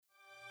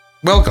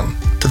Welcome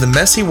to the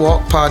Messy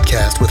Walk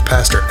podcast with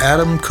Pastor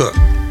Adam Cook,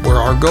 where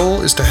our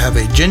goal is to have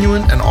a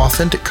genuine and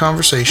authentic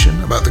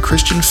conversation about the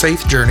Christian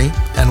faith journey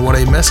and what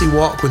a messy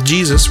walk with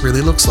Jesus really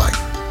looks like.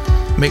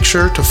 Make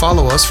sure to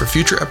follow us for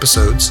future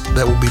episodes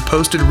that will be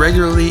posted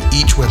regularly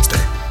each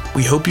Wednesday.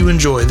 We hope you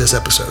enjoy this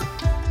episode.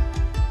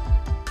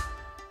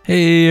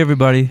 Hey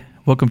everybody,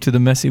 welcome to the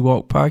Messy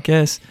Walk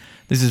podcast.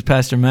 This is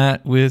Pastor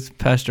Matt with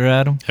Pastor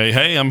Adam.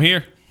 Hey, I'm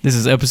here. This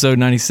is episode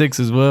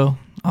 96 as well.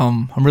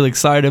 I'm really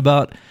excited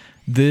about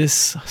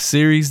this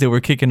series that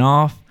we're kicking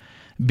off.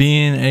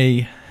 Being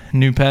a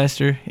new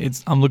pastor,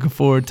 I'm looking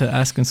forward to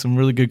asking some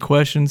really good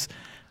questions.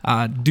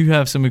 I do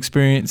have some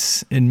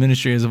experience in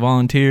ministry as a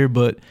volunteer,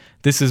 but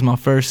this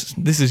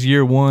is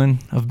year one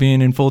of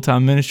being in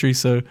full-time ministry,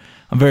 so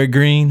I'm very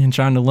green and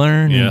trying to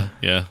learn.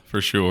 Yeah,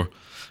 for sure.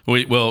 So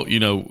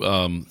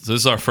this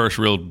is our first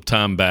real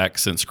time back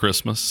since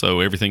Christmas. So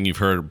everything you've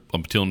heard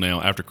up until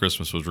now after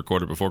Christmas was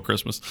recorded before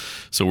Christmas.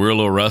 So we're a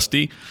little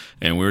rusty,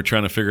 and we were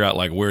trying to figure out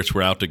like where it's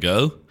route to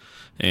go.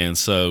 And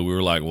so we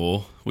were like,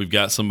 well, we've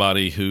got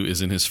somebody who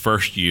is in his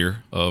first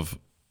year of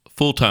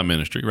full-time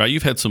ministry, right?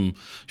 You've had some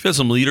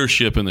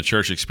leadership in the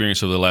church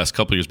experience over the last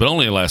couple of years, but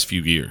only the last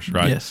few years,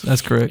 right? Yes,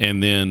 that's correct.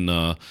 And then,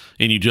 and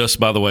you just,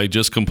 by the way,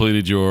 just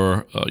completed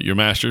your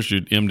master's,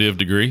 your MDiv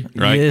degree,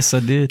 right? Yes, I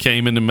did.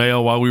 Came in the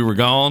mail while we were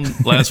gone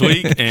last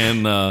week,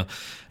 and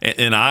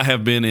I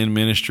have been in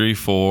ministry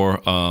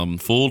for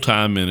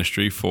full-time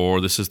ministry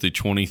for this is the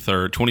 22nd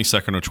or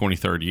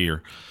 23rd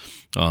year,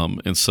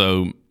 and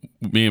so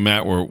me and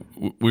Matt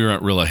we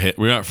weren't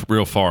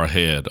real far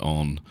ahead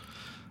on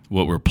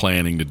what we're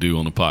planning to do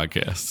on the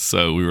podcast.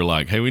 So we were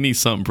like, hey, we need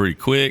something pretty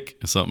quick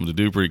and something to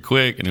do pretty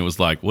quick. And it was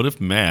like, what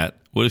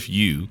if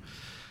you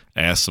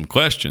ask some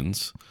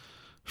questions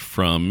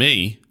from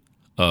me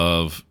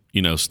of,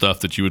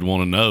 stuff that you would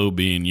want to know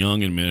being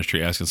young in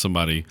ministry, asking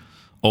somebody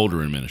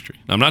older in ministry.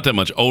 Now, I'm not that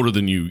much older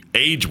than you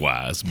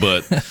age-wise,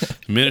 but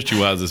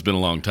ministry-wise, it's been a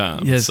long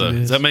time. Yes, so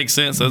does that make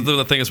sense? I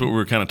think that's what we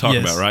were kind of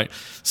talking about, right?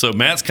 So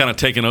Matt's kind of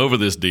taking over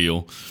this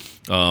deal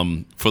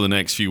for the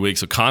next few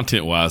weeks, so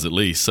content-wise at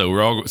least.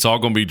 So it's all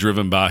going to be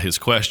driven by his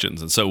questions.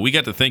 And so we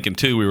got to thinking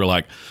too. We were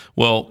like,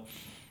 well,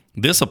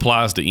 this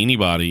applies to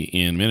anybody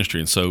in ministry.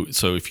 And so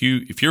if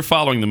you're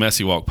following the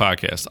Messy Walk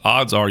podcast,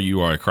 odds are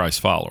you are a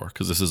Christ follower,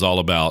 because this is all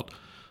about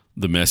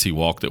the messy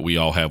walk that we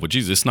all have with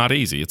Jesus. It's not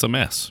easy. It's a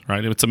mess,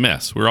 right? It's a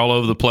mess. We're all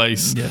over the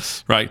place.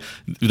 Yes. Right?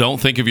 If you don't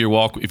think of your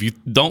walk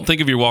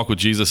with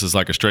Jesus as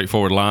like a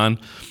straightforward line,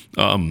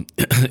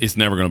 it's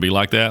never going to be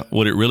like that.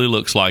 What it really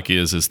looks like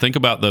is think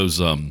about those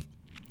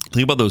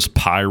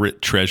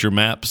pirate treasure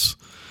maps,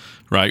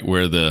 right?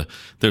 Where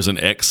there's an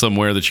X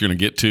somewhere that you're going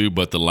to get to,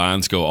 but the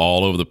lines go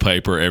all over the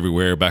paper,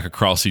 everywhere, back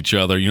across each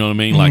other. You know what I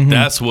mean? Like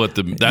that's what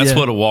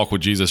a walk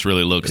with Jesus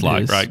really looks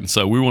like, right? And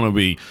so we want to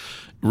be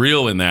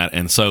real in that.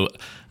 And so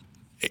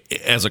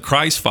as a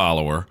Christ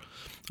follower,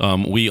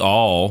 we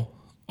all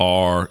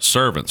are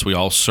servants. We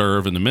all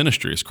serve in the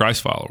ministry as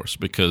Christ followers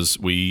because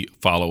we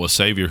follow a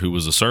Savior who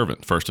was a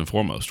servant first and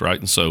foremost, right?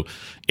 And so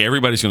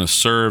everybody's going to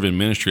serve in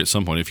ministry at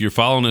some point. If you're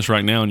following this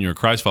right now and you're a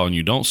Christ follower and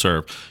you don't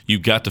serve,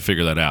 you've got to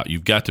figure that out.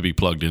 You've got to be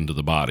plugged into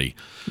the body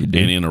and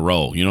in a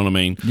role. You know what I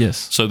mean?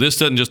 Yes. So this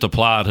doesn't just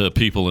apply to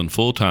people in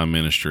full-time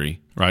ministry,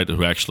 right,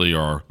 who actually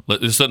are –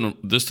 this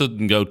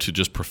doesn't go to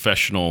just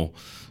professional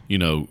 –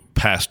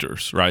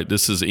 pastors, right?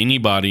 This is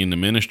anybody in the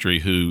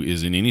ministry who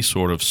is in any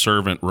sort of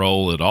servant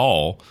role at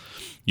all.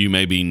 You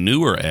may be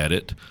newer at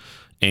it,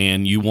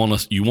 and you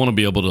want to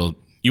be able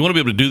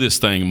to do this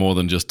thing more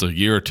than just a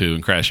year or two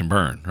and crash and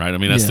burn, right? I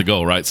mean, that's the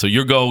goal, right? So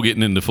your goal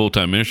getting into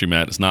full-time ministry,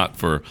 Matt, is not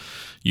for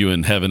you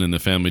and heaven and the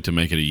family to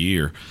make it a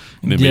year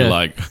and then be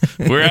like,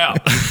 we're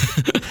out,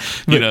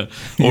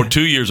 or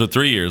 2 years or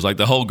 3 years. Like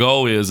the whole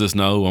goal is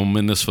no, I'm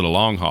in this for the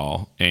long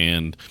haul,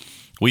 and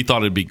we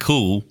thought it'd be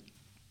cool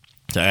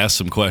to ask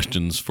some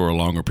questions for a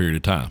longer period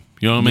of time.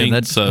 You know what I mean?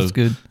 That's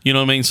good. You know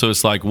what I mean? So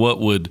it's like, what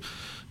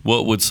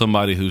would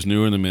somebody who's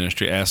newer in the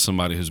ministry ask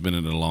somebody who's been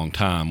in it a long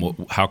time?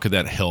 How could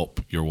that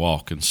help your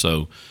walk? And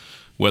so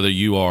whether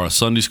you are a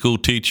Sunday school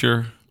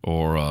teacher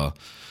or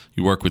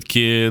you work with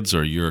kids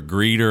or you're a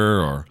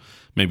greeter or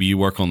maybe you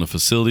work on the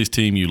facilities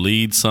team, you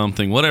lead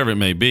something, whatever it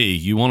may be,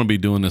 you want to be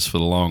doing this for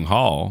the long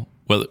haul.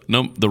 Well,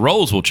 no, the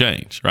roles will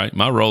change, right?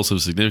 My roles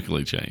have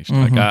significantly changed.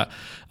 Mm-hmm. Like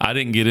I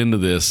didn't get into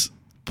this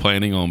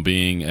planning on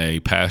being a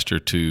pastor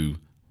to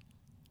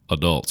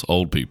adults,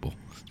 old people.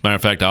 Matter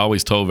of fact, I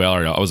always told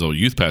Valerie I was a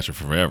youth pastor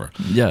for forever.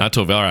 Yeah. I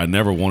told Valerie I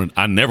never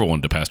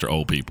wanted to pastor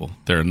old people.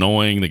 They're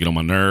annoying. They get on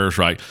my nerves.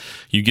 Right?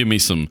 You give me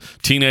some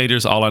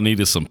teenagers. All I need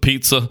is some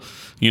pizza,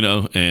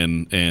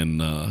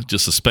 and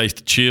just a space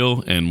to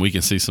chill, and we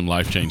can see some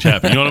life change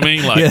happen. You know what I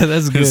mean? Like, yeah,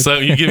 that's good. So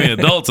you give me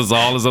adults, it's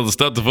all this other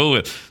stuff to fool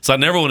with. So I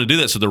never want to do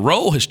that. So the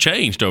role has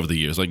changed over the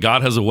years. Like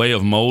God has a way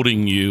of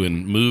molding you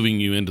and moving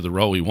you into the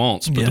role He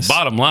wants. But the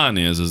bottom line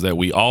is that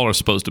we all are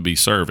supposed to be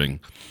serving.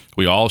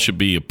 We all should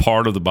be a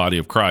part of the body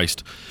of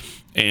Christ.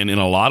 And in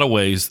a lot of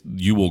ways,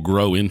 you will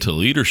grow into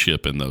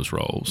leadership in those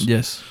roles.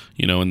 Yes.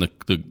 And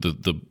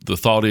the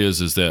thought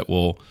is that,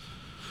 well,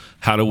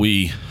 how do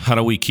we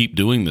keep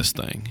doing this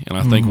thing? And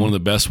I think one of the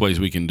best ways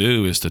we can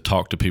do is to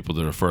talk to people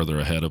that are further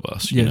ahead of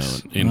us. You know,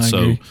 and so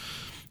agree.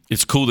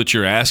 It's cool that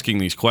you're asking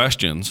these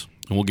questions,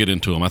 and we'll get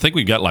into them. I think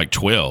we've got like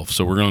 12,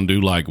 so we're going to do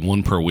like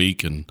one per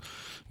week, and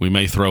we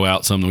may throw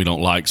out something we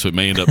don't like, so it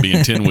may end up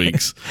being 10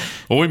 weeks,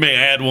 or we may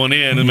add one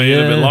in and may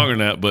end up a bit longer than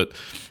that. But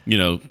you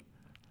know,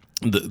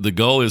 the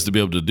goal is to be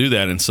able to do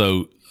that. And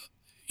so,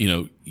 you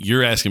know,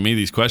 you're asking me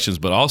these questions,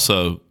 but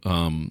also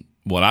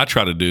what I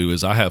try to do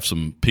is I have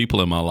some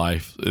people in my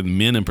life, and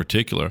men in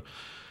particular,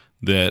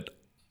 that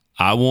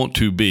I want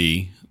to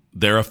be.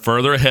 They're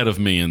further ahead of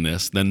me in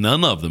this. Then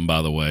none of them,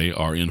 by the way,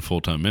 are in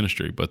full-time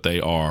ministry, but they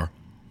are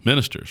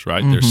ministers,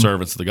 right? They're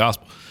servants of the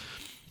gospel.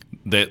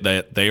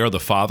 They are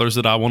the fathers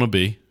that I want to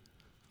be.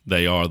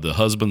 They are the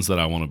husbands that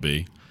I want to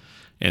be.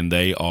 And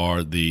they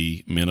are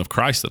the men of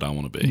Christ that I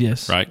want to be.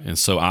 Yes. Right? And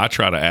so I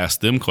try to ask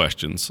them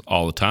questions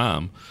all the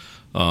time.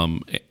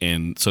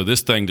 And so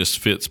this thing just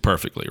fits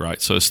perfectly, right?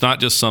 So it's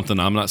not just something,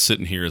 I'm not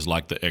sitting here as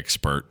like the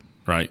expert,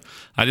 right?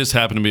 I just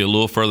happen to be a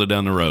little further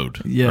down the road,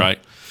 right?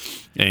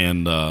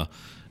 And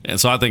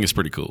so I think it's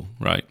pretty cool,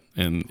 right?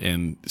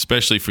 And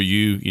especially for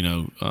you, you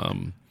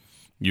know,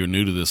 you're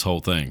new to this whole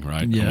thing,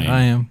 right? Yeah,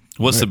 I am.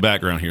 What's the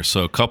background here?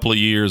 So a couple of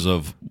years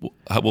of,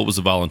 what was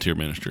the volunteer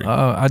ministry?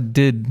 I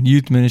did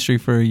youth ministry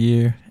for a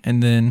year,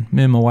 and then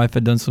me and my wife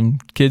had done some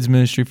kids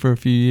ministry for a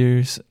few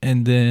years,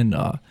 and then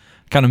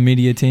kind of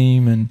media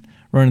team and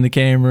running the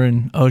camera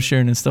and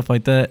ushering and stuff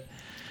like that.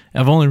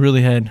 I've only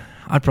really had,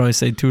 I'd probably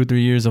say 2 or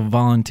 3 years of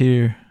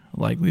volunteer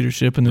like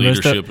leadership, and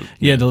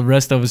the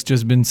rest of us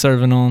just been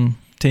serving on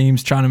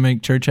teams trying to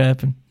make church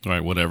happen.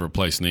 Right, whatever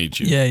place needs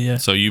you. Yeah.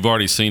 So you've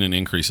already seen an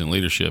increase in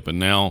leadership, and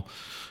now,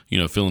 you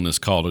know, feeling this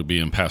call to be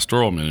in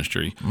pastoral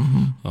ministry.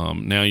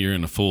 Now you're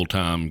in a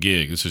full-time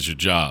gig. This is your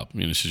job.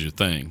 You know, this is your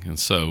thing. And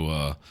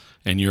so,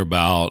 and you're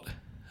about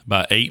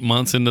 8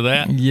 months into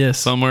that? Yes.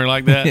 Somewhere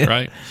like that,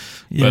 right?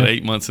 Yeah. About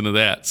 8 months into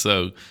that.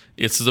 So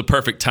it's the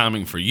perfect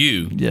timing for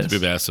you to be able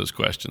to ask those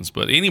questions.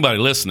 But anybody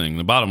listening,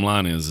 the bottom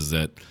line is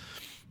that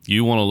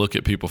you want to look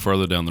at people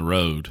further down the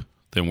road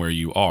than where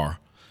you are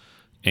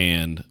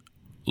and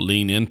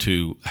lean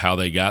into how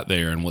they got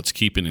there and what's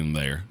keeping them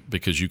there,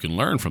 because you can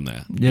learn from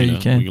that. Yeah, you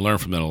can. You can learn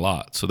from that a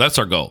lot. So that's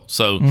our goal.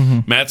 So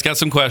Matt's got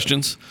some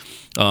questions.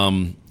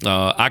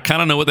 I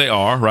kind of know what they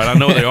are, right? I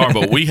know what they are,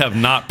 but we have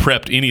not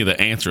prepped any of the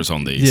answers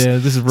on these. Yeah,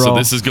 this is raw. So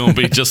this is going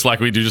to be just like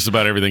we do just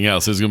about everything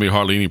else. There's going to be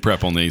hardly any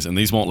prep on these, and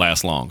these won't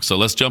last long. So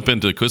let's jump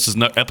into, this is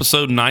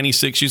episode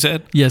 96, you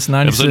said? Yes,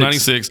 96. Episode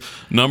 96,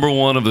 number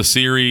 1 of the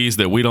series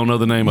that we don't know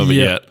the name of it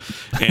yet.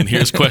 And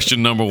here's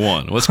question number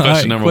 1. What's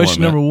question number 1?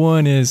 Question number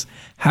 1 is,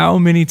 how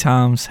many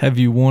times have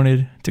you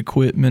wanted to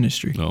quit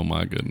ministry? Oh,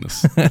 my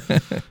goodness.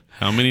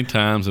 How many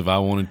times have I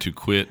wanted to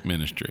quit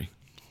ministry?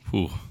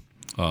 Whew.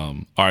 All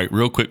right,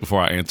 real quick before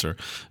I answer,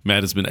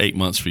 Matt, it's been 8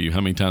 months for you. How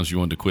many times have you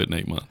wanted to quit in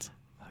 8 months?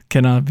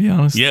 Can I be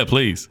honest? Yeah,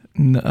 please.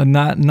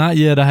 Not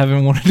yet. I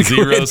haven't wanted to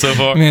Zero quit. so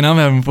far? Man, I'm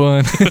having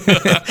fun.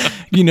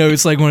 You know,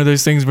 it's like one of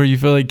those things where you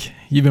feel like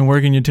you've been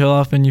working your tail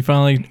off and you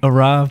finally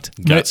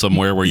arrived. Got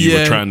somewhere where you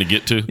were trying to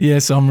get to? Yeah,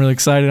 so I'm really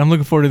excited. I'm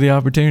looking forward to the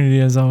opportunity,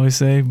 as I always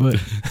say. But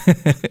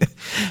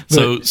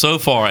So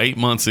far, 8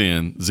 months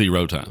in,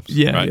 0 times.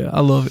 Yeah, right? yeah, I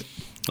love it.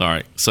 All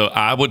right. So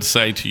I would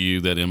say to you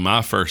that in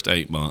my first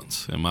 8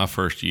 months, in my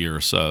first year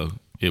or so,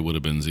 it would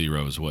have been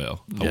 0 as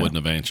well. I wouldn't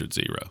have answered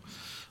 0.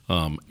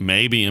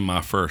 Maybe in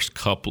my first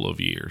couple of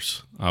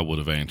years, I would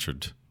have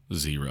answered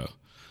 0.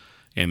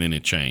 And then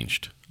it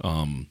changed.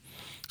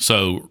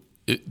 So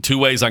 2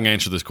 ways I can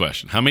answer this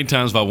question. How many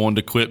times have I wanted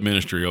to quit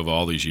ministry over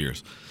all these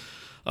years?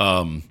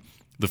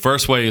 The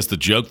first way is the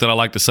joke that I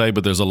like to say,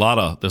 but there's a lot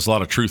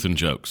of truth in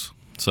jokes.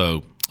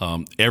 So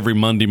every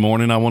Monday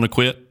morning I want to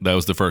quit. That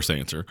was the first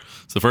answer.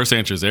 So the first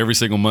answer is every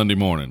single Monday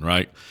morning,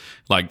 right?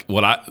 Like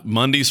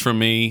Mondays for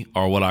me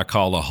are what I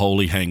call a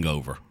holy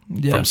hangover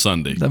from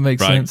Sunday. That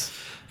makes sense.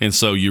 And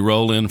so you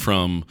roll in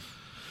from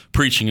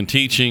preaching and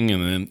teaching,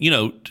 and then, you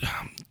know,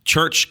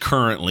 church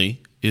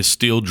currently is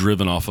still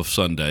driven off of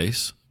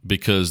Sundays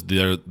because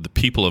the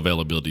people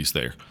availability is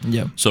there.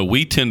 Yeah. So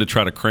we tend to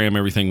try to cram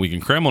everything we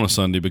can cram on a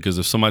Sunday, because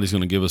if somebody's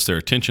going to give us their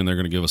attention, they're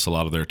going to give us a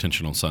lot of their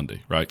attention on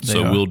Sunday, right?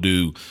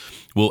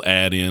 We'll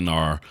add in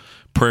our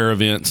prayer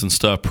events and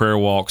stuff, prayer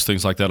walks,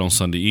 things like that on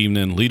Sunday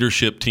evening,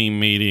 leadership team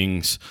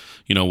meetings,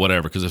 you know,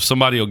 whatever. Because if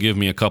somebody will give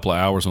me a couple of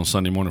hours on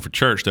Sunday morning for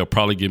church, they'll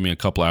probably give me a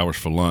couple of hours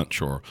for lunch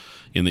or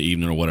in the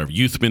evening or whatever.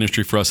 Youth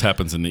ministry for us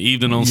happens in the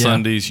evening on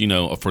Sundays, you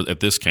know,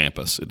 at this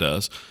campus it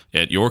does.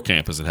 At your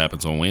campus it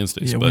happens on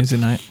Wednesdays. Yeah, Wednesday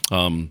night.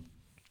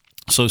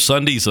 So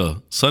Sunday's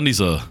a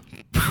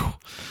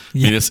I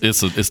mean,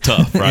 it's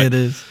tough, right? It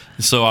is.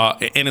 So,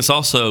 and it's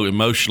also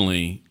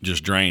emotionally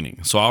just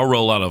draining. So I'll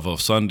roll out of a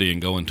Sunday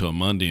and go into a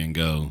Monday and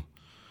go,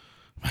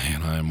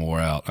 man, I am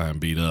wore out. I am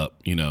beat up.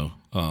 You know,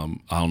 I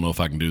don't know if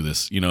I can do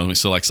this. You know,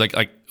 so like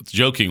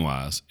joking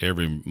wise,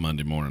 every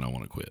Monday morning I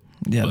want to quit.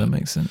 Yeah, that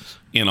makes sense.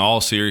 In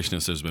all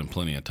seriousness, there's been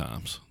plenty of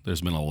times.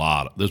 There's been a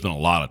lot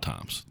of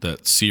times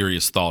that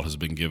serious thought has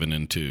been given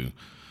into,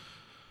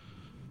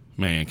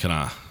 man,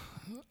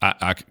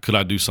 could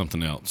I do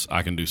something else?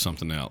 I can do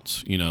something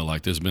else. You know,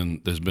 like there's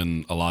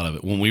been a lot of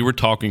it. When we were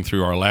talking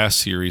through our last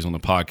series on the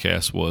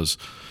podcast was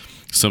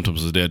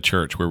Symptoms of a Dead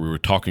Church, where we were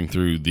talking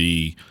through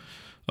the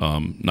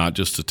not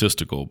just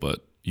statistical,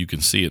 but you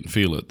can see it and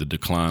feel it, the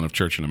decline of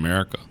church in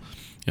America.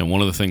 And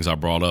one of the things I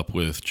brought up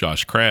with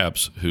Josh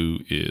Krabs, who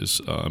is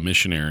a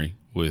missionary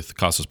with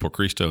Casas por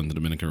Cristo in the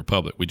Dominican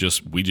Republic. We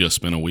just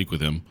spent a week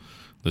with him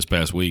this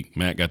past week.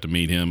 Matt got to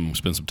meet him,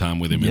 spend some time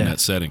with him in that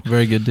setting.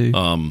 Very good dude.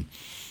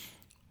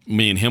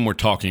 Me and him were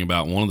talking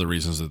about one of the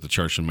reasons that the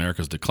church in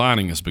America is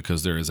declining is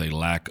because there is a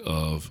lack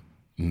of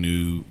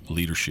new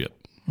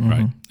leadership,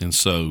 right? And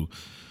so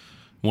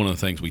one of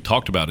the things we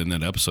talked about in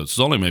that episode, it's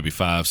only maybe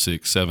 5,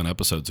 6, 7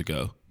 episodes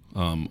ago,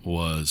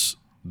 was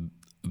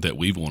that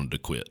we've wanted to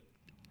quit.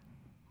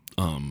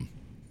 And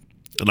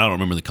I don't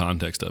remember the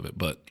context of it,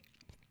 but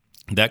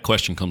that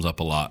question comes up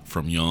a lot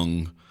from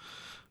young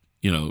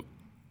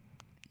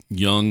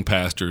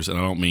pastors, and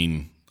I don't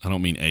mean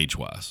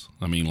age-wise.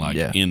 I mean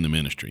in the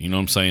ministry. You know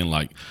what I'm saying?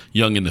 Like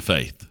young in the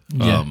faith.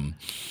 Yeah.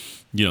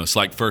 It's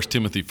like 1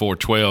 Timothy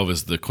 4:12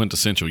 is the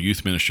quintessential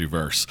youth ministry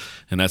verse,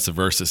 and that's the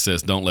verse that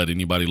says, "Don't let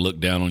anybody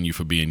look down on you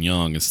for being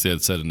young.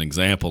 Instead, set an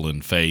example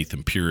in faith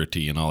and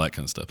purity and all that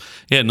kind of stuff."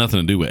 It had nothing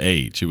to do with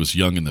age. It was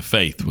young in the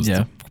faith was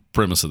the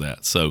premise of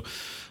that. So,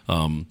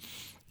 and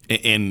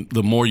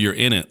the more you're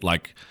in it,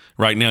 like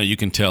right now, you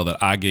can tell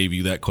that I gave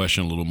you that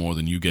question a little more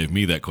than you gave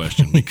me that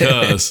question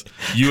because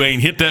you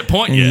ain't hit that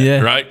point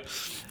yet, right?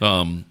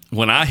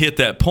 When I hit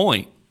that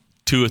point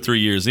 2 or 3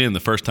 years in, the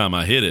first time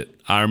I hit it,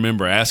 I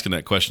remember asking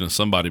that question to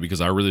somebody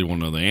because I really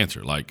want to know the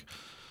answer. Like,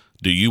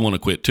 do you want to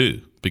quit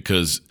too?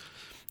 Because,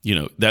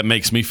 that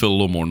makes me feel a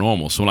little more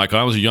normal. So like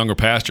when I was a younger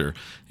pastor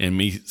and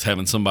me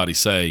having somebody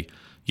say,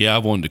 yeah,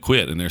 I've wanted to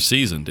quit and they're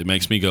seasoned, it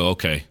makes me go,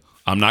 okay,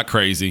 I'm not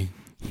crazy.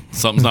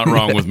 Something's not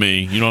wrong with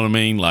me. You know what I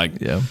mean? Like,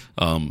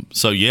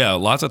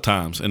 lots of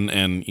times.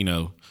 And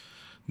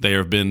there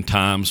have been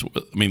times,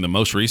 the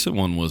most recent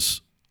one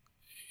was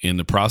in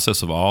the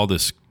process of all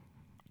this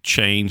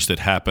change that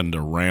happened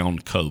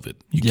around COVID.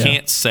 You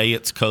can't say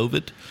it's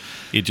COVID.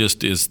 It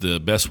just is the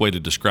best way to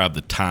describe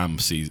the time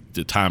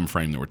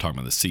frame that we're talking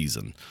about, the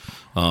season.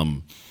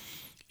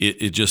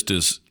 It just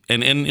is,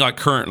 and like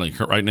currently,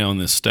 right now in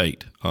this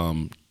state,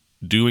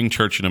 doing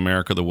church in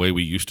America the way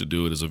we used to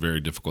do it is a very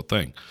difficult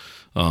thing.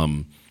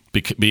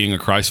 Being a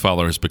Christ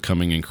follower is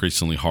becoming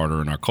increasingly harder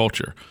in our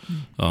culture.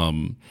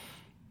 We're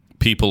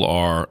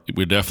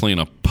definitely in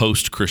a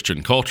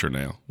post-Christian culture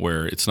now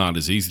where it's not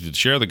as easy to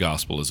share the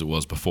gospel as it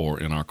was before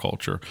in our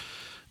culture.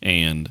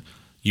 And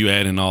you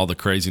add in all the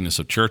craziness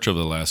of church over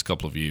the last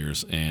couple of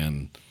years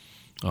and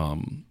my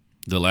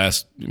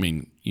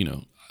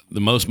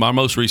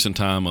most recent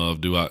time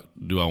of do I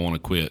want to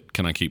quit?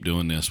 Can I keep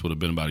doing this? Would have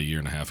been about a year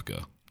and a half ago.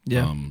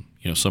 Yeah.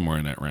 Somewhere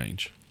in that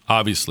range.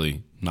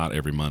 Obviously, not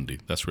every Monday.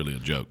 That's really a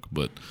joke.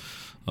 But,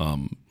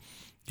 and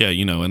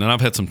then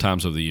I've had some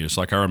times over the years.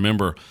 Like I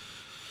remember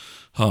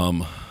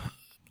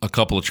a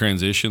couple of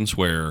transitions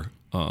where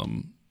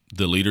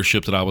the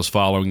leadership that I was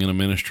following in a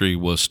ministry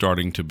was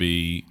starting to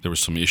be, there were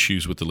some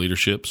issues with the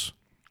leaderships,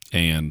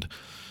 and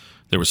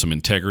there was some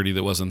integrity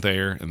that wasn't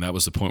there. And that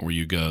was the point where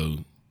you go,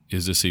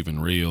 is this even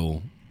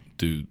real?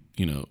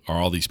 Are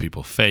all these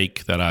people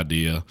fake, that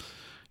idea?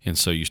 And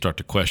so you start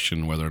to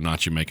question whether or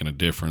not you're making a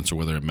difference or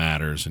whether it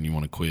matters and you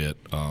want to quit.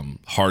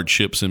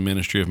 Hardships in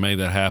ministry have made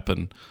that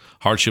happen.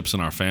 Hardships in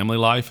our family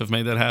life have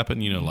made that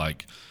happen.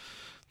 Like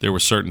there were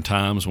certain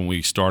times when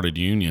we started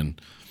Union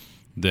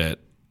that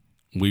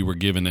we were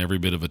given every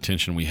bit of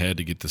attention we had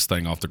to get this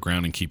thing off the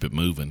ground and keep it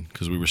moving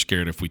because we were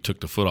scared if we took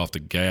the foot off the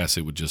gas,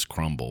 it would just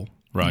crumble,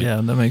 right? Yeah,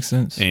 that makes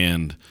sense.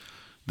 And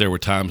there were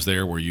times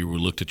there where you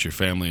looked at your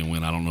family and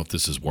went, I don't know if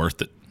this is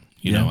worth it.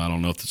 I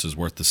don't know if this is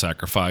worth the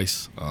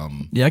sacrifice.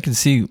 I can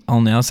see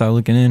on the outside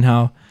looking in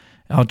how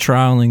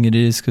trialing it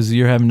is because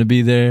you're having to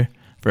be there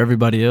for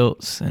everybody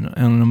else and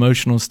an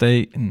emotional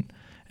state and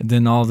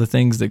then all the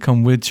things that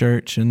come with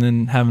church and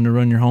then having to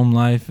run your home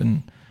life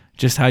and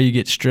just how you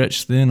get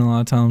stretched thin a lot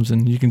of times.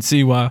 And you can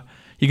see how,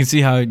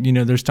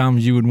 there's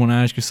times you would want to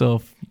ask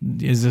yourself,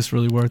 is this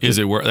really worth it? Is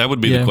it worth? That would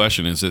be the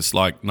question. Is it's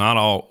like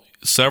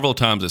several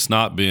times it's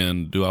not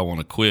been, do I want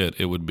to quit?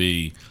 It would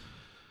be,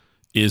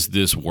 is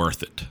this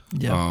worth it?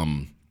 Yeah.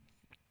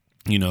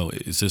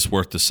 Is this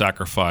worth the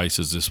sacrifice?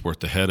 Is this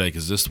worth the headache?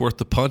 Is this worth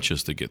the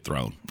punches that get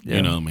thrown?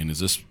 Yeah. Is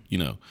this,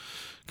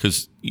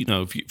 because,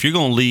 if you're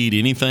going to lead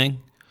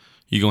anything,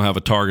 you're going to have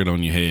a target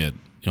on your head,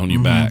 on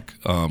your back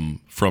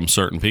from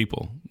certain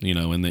people,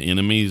 and the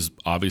enemy is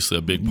obviously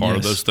a big part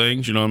of those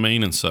things, you know what I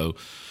mean? And so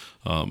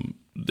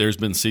there's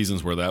been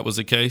seasons where that was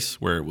the case,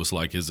 where it was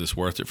like, is this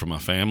worth it for my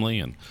family?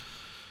 And,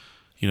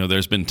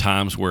 there's been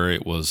times where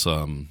it was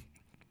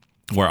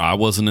where I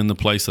wasn't in the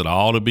place that I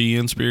ought to be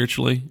in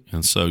spiritually.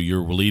 And so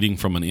you're leading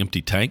from an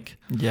empty tank.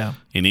 Yeah.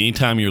 And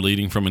anytime you're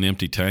leading from an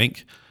empty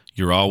tank,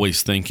 you're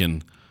always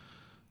thinking,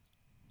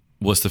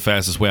 what's the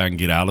fastest way I can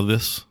get out of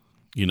this?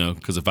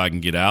 Because if I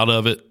can get out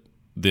of it,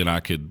 then I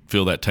could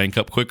fill that tank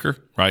up quicker,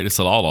 right? It's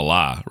all a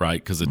lie,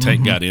 right? Because the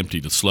tank got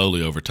emptied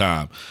slowly over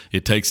time.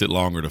 It takes it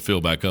longer to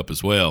fill back up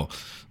as well.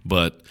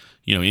 But,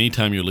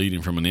 anytime you're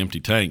leading from an empty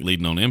tank,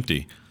 leading on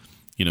empty,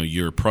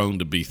 you're prone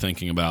to be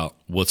thinking about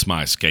what's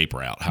my escape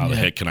route? How the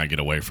heck can I get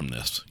away from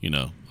this?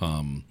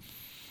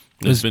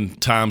 There's been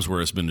times where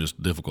it's been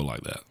just difficult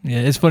like that. Yeah,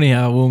 it's funny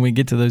how when we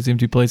get to those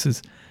empty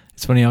places,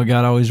 it's funny how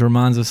God always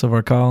reminds us of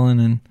our calling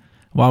and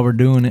why we're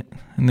doing it.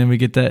 And then we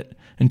get that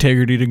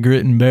integrity to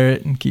grit and bear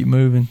it and keep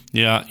moving.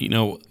 Yeah,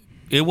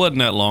 it wasn't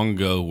that long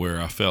ago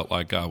where I felt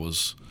like I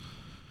was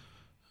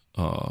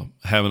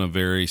having a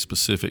very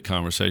specific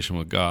conversation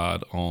with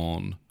God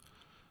on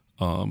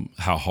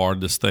how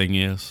hard this thing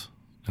is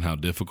and how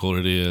difficult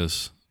it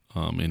is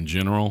in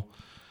general.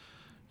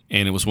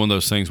 And it was one of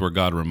those things where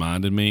God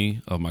reminded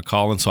me of my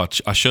calling. So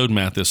I showed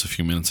Matt this a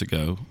few minutes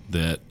ago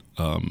that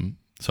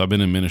so I've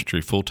been in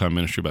ministry, full-time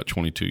ministry, about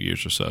 22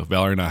 years or so.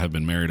 Valerie and I have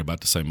been married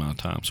about the same amount of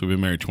time. So we've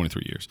been married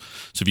 23 years.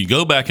 So if you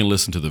go back and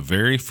listen to the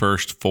very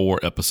first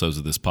 4 episodes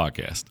of this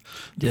podcast,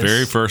 the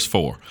very first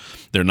 4,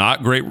 they're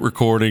not great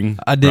recording.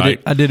 I did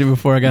it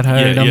before I got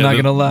hired. I'm not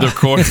going to lie.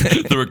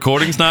 The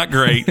recording's not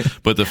great,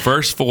 but the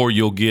first 4,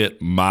 you'll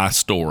get my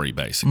story,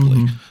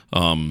 basically.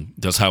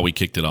 That's how we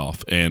kicked it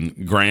off.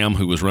 And Graham,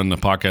 who was running the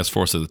podcast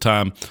for us at the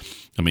time,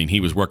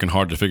 he was working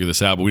hard to figure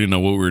this out, but we didn't know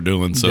what we were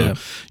doing. So,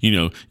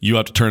 you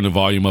have to turn the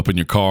volume up in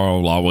your car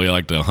all the way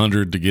like to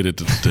 100 to get it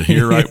to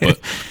hear right.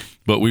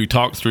 But we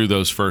talked through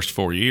those first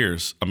 4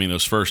 years.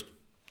 The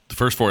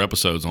first 4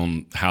 episodes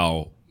on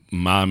how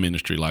my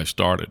ministry life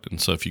started. And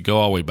so if you go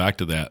all the way back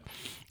to that,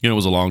 it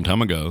was a long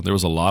time ago. There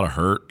was a lot of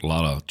hurt, a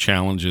lot of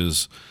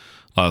challenges,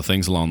 a lot of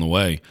things along the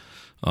way.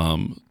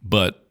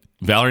 But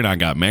Valerie and I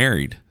got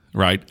married,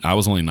 right? I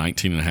was only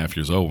 19 and a half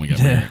years old when we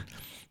got married.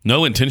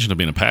 No intention of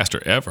being a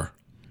pastor ever.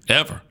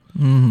 That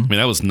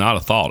was not a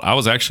thought. I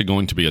was actually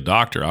going to be a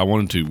doctor. I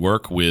wanted to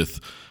work with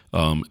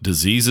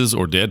diseases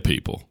or dead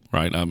people,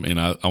 right? I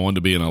wanted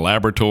to be in a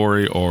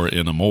laboratory or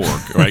in a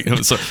morgue,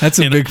 right? So that's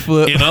a big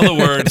flip. In other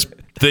words,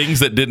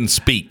 things that didn't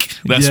speak.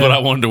 That's what I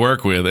wanted to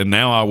work with. And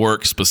now I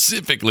work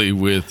specifically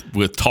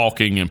with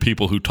talking and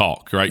people who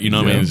talk, right?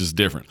 It's just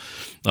different.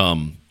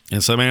 And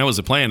so, that was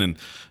the plan. And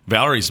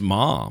Valerie's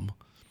mom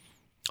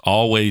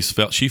always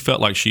felt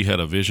like she had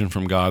a vision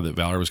from God that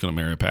Valerie was going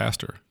to marry a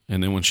pastor.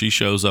 And then when she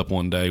shows up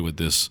one day with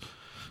this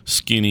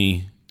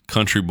skinny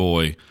country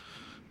boy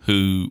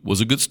who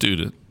was a good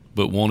student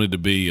but wanted to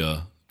be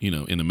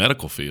in the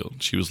medical field,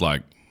 she was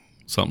like,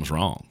 something's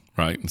wrong,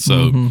 right? And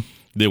so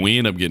then we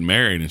end up getting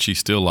married, and she's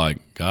still like,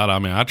 God,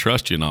 I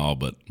trust you and all,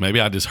 but maybe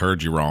I just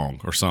heard you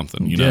wrong or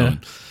something, know.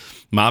 And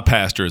my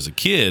pastor as a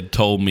kid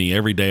told me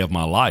every day of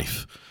my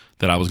life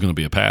that I was going to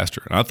be a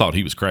pastor, and I thought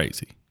he was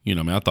crazy.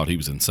 I thought he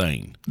was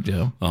insane.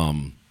 Yeah.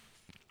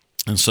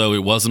 And so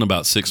it wasn't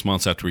about 6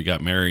 months after we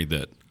got married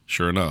that,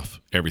 sure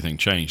enough, everything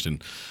changed.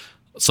 And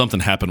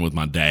something happened with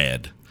my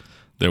dad.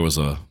 There was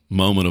a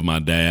moment of my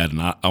dad, and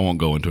I won't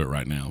go into it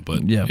right now,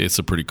 but it's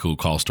a pretty cool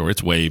call story.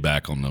 It's way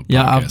back on the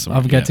podcast.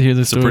 I've got to hear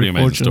this story. It's a pretty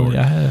amazing story.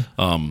 I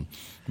have.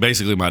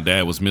 Basically, my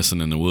dad was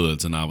missing in the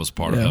woods, and I was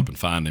part of helping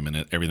find him,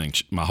 and everything.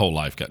 My whole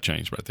life got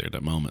changed right there at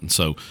that moment. And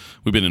so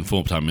we've been in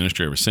full-time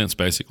ministry ever since,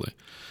 basically.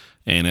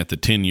 And at the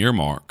 10-year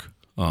mark,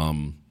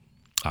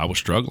 I was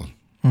struggling,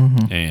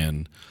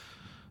 and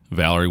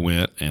Valerie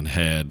went and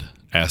had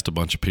asked a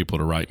bunch of people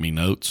to write me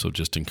notes of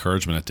just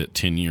encouragement at that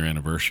 10-year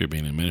anniversary of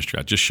being in ministry.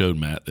 I just showed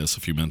Matt this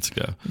a few minutes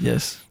ago.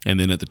 Yes. And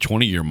then at the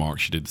 20-year mark,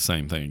 she did the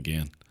same thing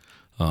again.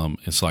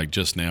 It's like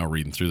just now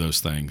reading through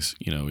those things,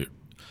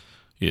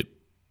 it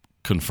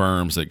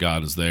confirms that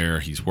God is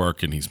there. He's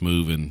working, he's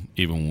moving,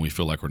 even when we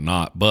feel like we're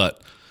not.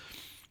 But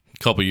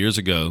a couple of years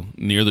ago,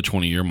 near the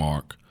 20-year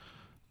mark,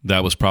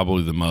 that was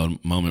probably the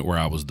moment where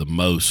I was the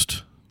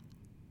most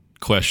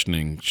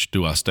questioning,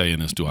 do I stay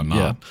in this, do I not?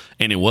 Yeah.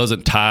 And it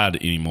wasn't tied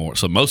anymore.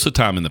 So most of the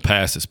time in the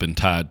past, it's been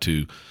tied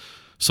to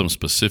some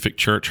specific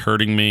church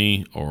hurting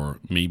me or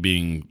me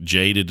being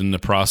jaded in the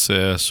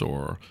process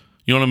or,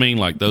 you know what I mean?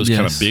 Like those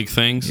kind of big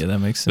things. Yeah, that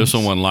makes sense. This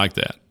one wasn't like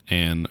that.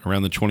 And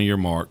around the 20-year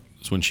mark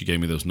is when she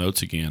gave me those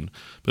notes again.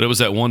 But it was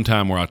that one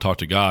time where I talked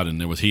to God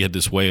and he had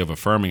this way of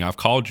affirming, I've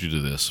called you to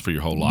this for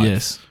your whole life.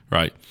 Yes.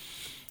 Right?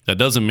 That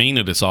doesn't mean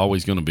that it's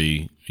always going to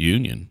be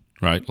union,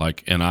 right?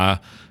 Like, and I'm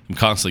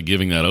constantly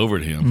giving that over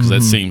to him because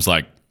that seems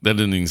like that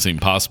didn't even seem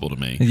possible to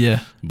me.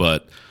 Yeah.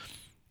 But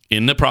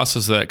in the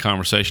process of that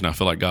conversation, I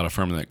feel like God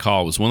affirming that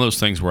call was one of those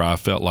things where I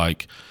felt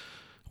like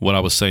what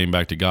I was saying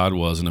back to God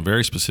was in a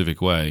very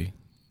specific way,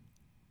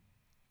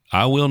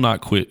 I will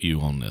not quit you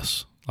on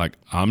this. Like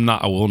I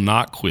will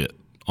not quit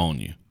on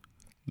you.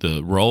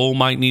 The role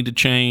might need to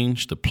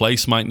change. The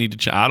place might need to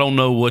change. I don't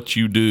know what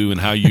you do and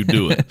how you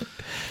do it.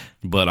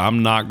 But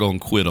I'm not going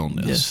to quit on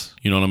this. Yes.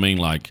 You know what I mean?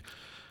 Like,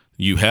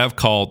 you have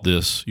called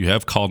this, you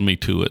have called me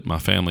to it, my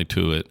family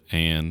to it,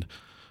 and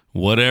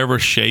whatever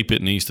shape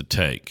it needs to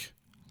take,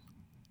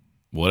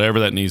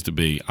 whatever that needs to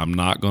be, I'm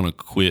not going to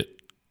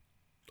quit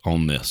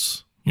on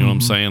this. You know what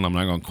I'm saying? I'm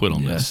not going to quit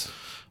on this.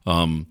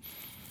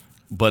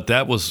 But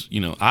that was,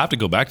 I have to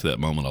go back to that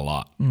moment a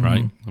lot,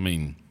 right? I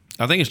mean,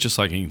 I think it's just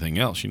like anything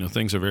else.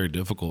 Things are very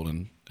difficult,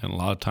 and a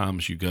lot of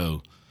times you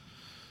go,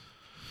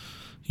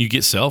 you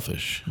get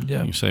selfish.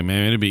 Yeah. You say,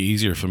 man, it'd be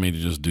easier for me to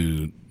just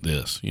do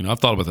this. I've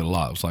thought about that a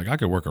lot. It's like I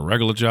could work a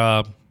regular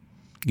job,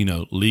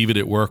 leave it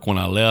at work when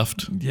I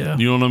left. Yeah.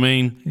 You know what I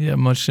mean? Yeah,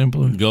 much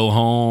simpler. Go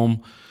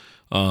home,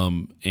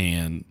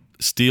 and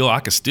I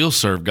could still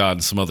serve God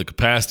in some other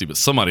capacity, but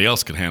somebody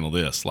else could handle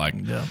this. Like,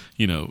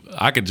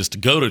 I could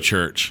just go to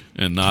church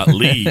and not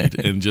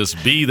lead and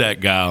just be that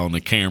guy on the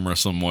camera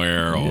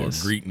somewhere or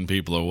greeting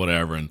people or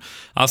whatever. And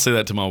I'll say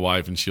that to my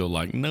wife, and she'll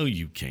like, no,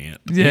 you can't.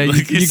 Yeah,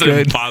 like, you it's could. an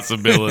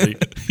impossibility.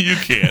 You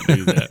can't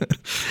do that.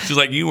 She's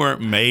like, you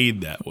weren't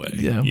made that way.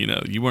 Yeah.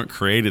 You weren't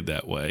created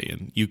that way,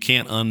 and you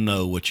can't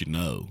unknow what you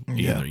know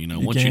either.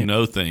 Once you can't.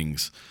 know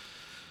things.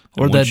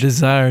 Or that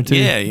desire too.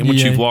 Yeah, and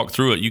once you've walked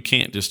through it, you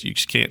can't just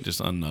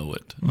unknow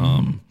it.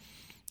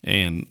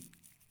 And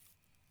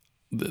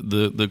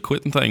the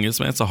quitting thing is,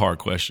 man, it's a hard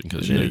question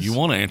because you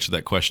want to answer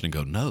that question and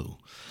go, no,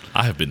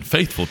 I have been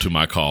faithful to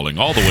my calling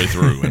all the way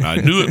through, and I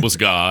knew it was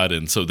God,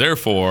 and so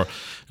therefore,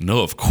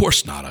 no, of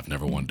course not. I've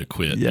never wanted to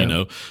quit.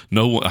 Yeah.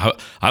 No,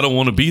 I don't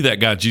want to be that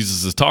guy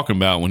Jesus is talking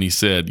about when he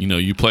said,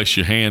 you place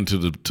your hand to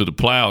the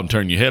plow and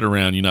turn your head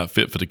around, you're not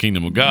fit for the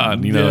kingdom of God.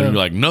 And you're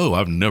like, no,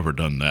 I've never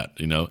done that.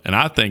 And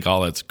I think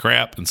all that's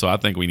crap, and so I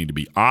think we need to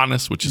be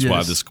honest, which is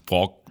why this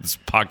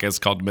podcast is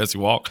called The Messy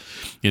Walk,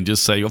 and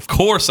just say, of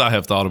course, I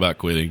have thought about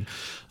quitting,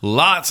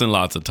 lots and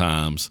lots of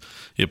times.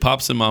 It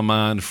pops in my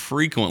mind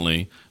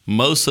frequently.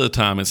 Most of the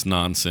time, it's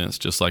nonsense,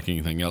 just like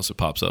anything else that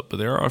pops up. But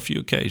there are a few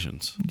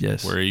occasions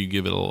where you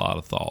give it a lot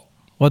of thought.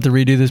 We'll have to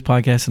redo this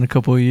podcast in a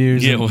couple of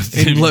years. Yeah,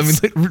 and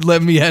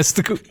let me ask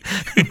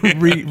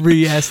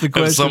re-ask the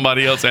question. Have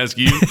somebody else ask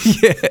you.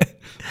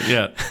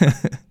 Yeah.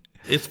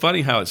 It's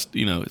funny how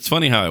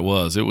it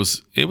was. It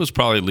was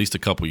probably at least a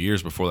couple of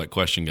years before that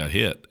question got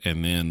hit,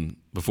 and then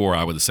before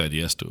I would have said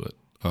yes to it.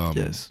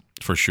 Yes,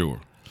 for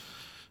sure.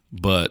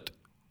 But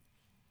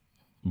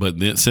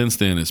then, since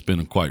then, it's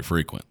been quite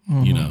frequent,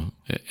 and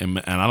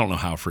I don't know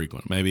how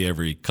frequent. Maybe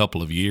every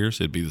couple of years,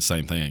 it'd be the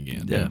same thing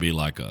again. Yeah. It'd be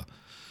like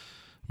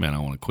man, I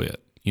want to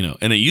quit.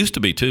 And it used to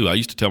be too. I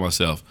used to tell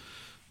myself,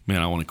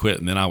 man, I want to quit,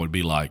 and then I would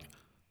be like,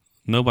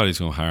 nobody's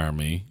going to hire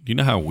me. Do you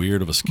know how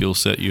weird of a skill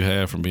set you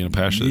have from being a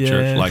pastor at the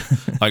church?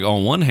 Like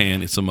on one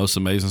hand, it's the most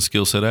amazing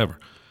skill set ever.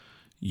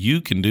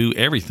 You can do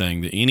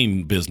everything that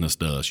any business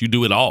does. You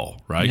do it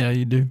all, right? Yeah,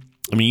 you do.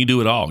 I mean, you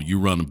do it all. You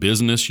run a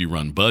business, you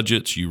run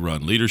budgets, you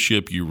run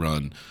leadership, you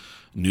run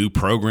new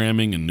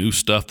programming and new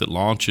stuff that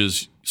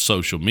launches,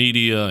 social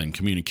media and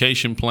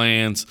communication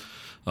plans,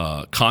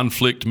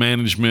 conflict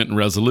management and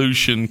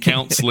resolution,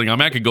 counseling.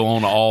 I could go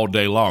on all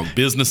day long.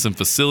 Business and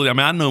facility.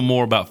 I know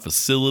more about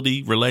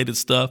facility-related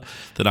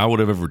stuff than I would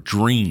have ever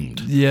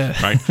dreamed. Yeah.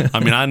 Right?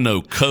 I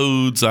know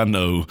codes. I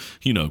know,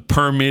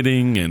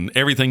 permitting and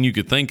everything you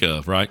could think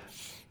of, right?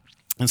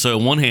 And so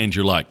on one hand,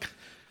 you're like,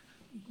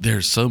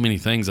 there's so many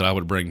things that I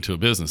would bring to a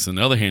business. And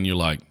on the other hand, you're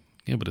like,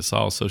 yeah, but it's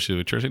all associated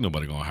with church. Ain't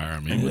nobody going to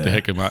hire me. What the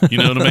heck am I? You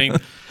know what I mean?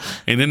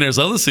 And then there's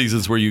other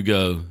seasons where you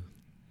go,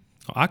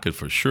 I could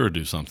for sure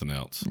do something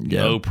else.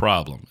 Yeah. No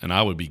problem. And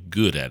I would be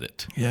good at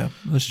it. Yeah,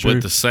 that's true.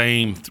 But the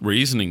same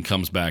reasoning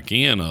comes back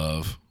in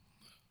of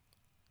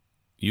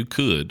you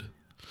could,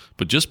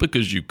 but just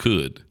because you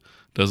could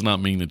does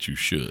not mean that you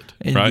should,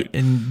 right?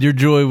 And your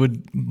joy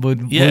would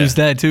lose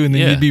that too, and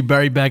then you'd be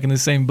buried back in the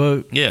same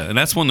boat. Yeah, and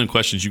that's one of the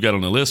questions you got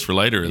on the list for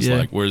later is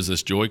like, where does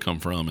this joy come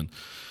from?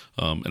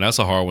 And that's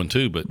a hard one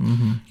too. But,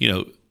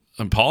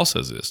 and Paul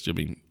says this,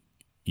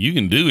 you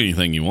can do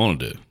anything you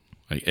want to do.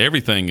 Like,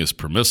 everything is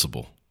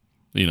permissible.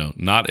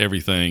 Not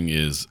everything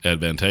is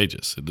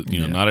advantageous.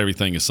 Not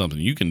everything is something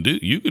you can do.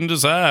 You can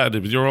decide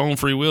with your own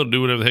free will to do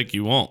whatever the heck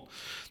you want.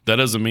 That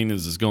doesn't mean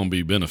it's going to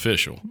be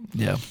beneficial.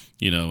 Yeah.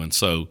 And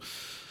so,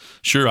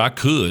 sure, I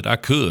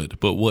could,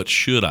 but what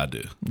should I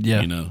do?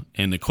 Yeah.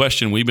 And the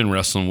question we've been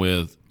wrestling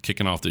with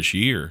kicking off this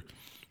year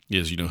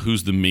is,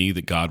 who's the me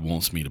that God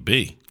wants me to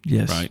be?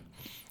 Yes. Right?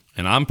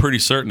 And I'm pretty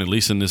certain, at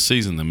least in this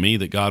season, the me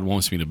that God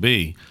wants me to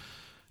be,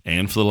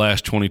 and for the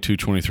last 22,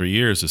 23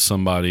 years, is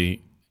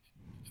somebody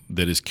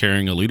that is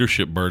carrying a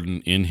leadership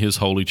burden in his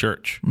holy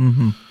church.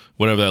 Mm-hmm.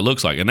 Whatever that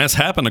looks like. And that's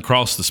happened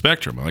across the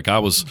spectrum. Like I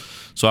was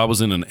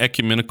in an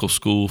ecumenical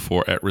school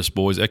for at-risk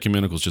boys.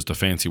 Ecumenical is just a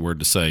fancy word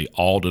to say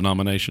all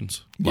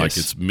denominations. Yes. Like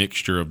it's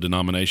mixture of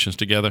denominations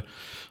together.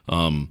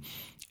 And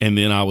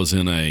then I was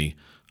in a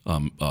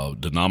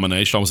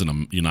denomination. I was in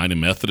a United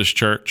Methodist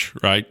church,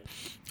 right?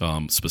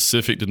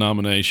 Specific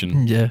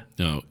denomination. Yeah.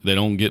 They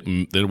don't get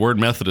the word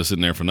Methodist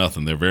in there for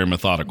nothing. They're very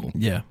methodical.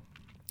 Yeah.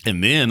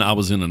 And then I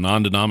was in a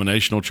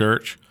non-denominational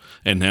church.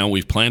 And now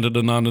we've planted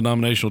a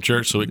non-denominational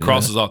church, so it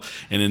crosses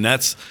off. And then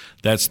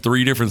that's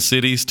 3 different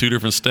cities, 2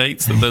 different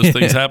states that those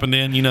things happened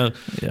in, Yeah.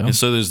 And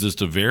so there's just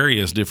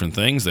various different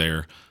things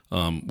there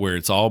where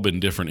it's all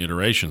been different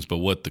iterations. But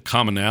what the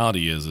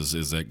commonality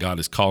is that God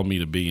has called me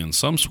to be in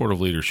some sort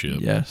of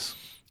leadership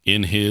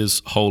in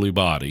His holy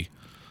body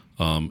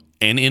and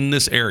in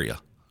this area,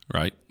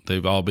 right?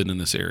 They've all been in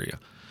this area.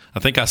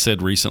 I think I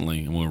said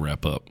recently, and we'll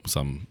wrap up because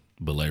I'm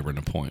belaboring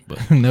the point,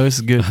 but no,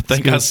 it's good. I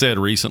think I said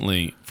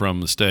recently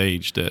from the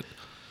stage that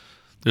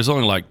there's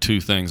only like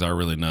 2 things I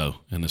really know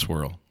in this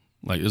world.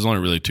 Like, there's only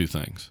really two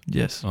things.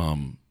 Yes.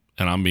 And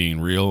I'm being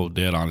real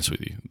dead honest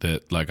with you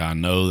that, like, I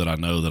know.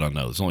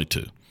 There's only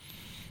two.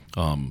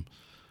 And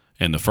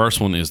the first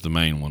one is the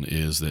main one,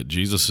 is that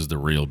Jesus is the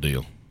real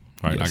deal,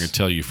 right? Yes. I can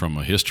tell you from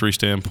a history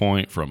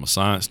standpoint, from a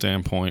science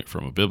standpoint,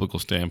 from a biblical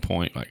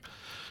standpoint, like,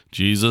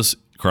 Jesus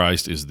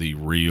Christ is the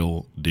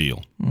real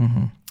deal.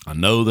 Mm-hmm. I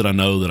know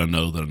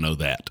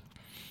that.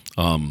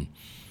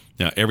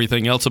 Now,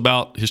 everything else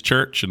about his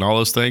church and all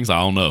those things, I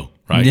don't know,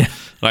 right? Yeah.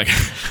 Like,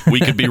 we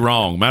could be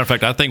wrong. Matter of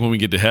fact, I think when we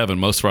get to heaven,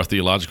 most of our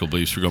theological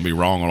beliefs are going to be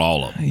wrong on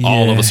all of them. Yeah.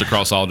 All of us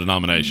across all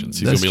denominations.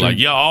 He's going to be like,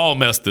 y'all all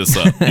messed this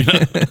up. You know?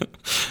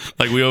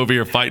 Like, we over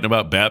here fighting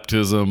about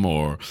baptism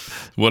or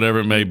whatever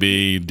it may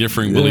be,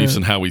 differing beliefs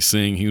in how we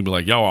sing. He'll be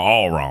like, y'all are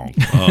all wrong.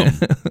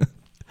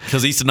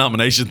 Because each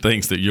denomination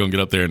thinks that you're going to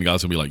get up there and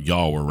God's going to be like,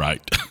 y'all were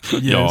right.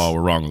 Yes. Y'all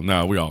were wrong.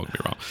 No, we all going to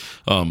be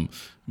wrong.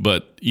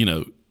 But, you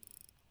know,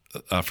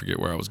 I forget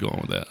where I was going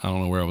with that. I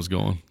don't know where I was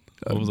going.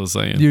 What was I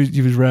saying?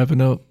 You was wrapping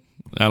up.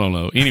 I don't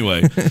know.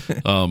 Anyway,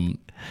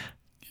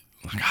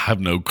 I have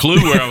no clue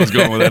where I was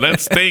going with that. That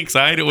stinks.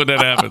 I hate it when that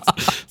happens.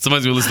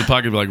 Somebody's going to listen to the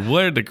podcast and be like,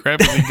 where the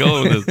crap is he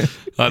going with this?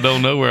 I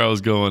don't know where I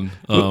was going.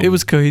 It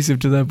was cohesive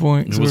to that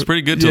point. It was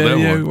pretty good till that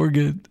one. Yeah, we're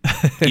good.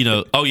 You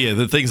know,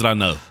 the things that I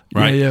know,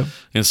 right? Yeah.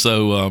 And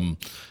so,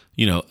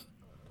 you know,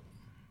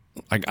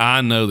 like,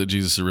 I know that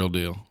Jesus is the real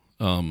deal.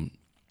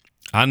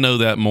 I know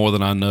that more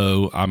than I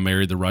know I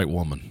married the right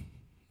woman,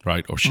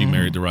 right? Or she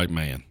married the right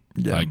man.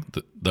 Yeah. Like,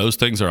 those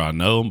things I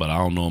know them, but I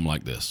don't know them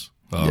like this.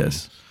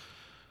 Yes.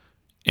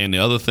 And the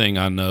other thing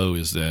I know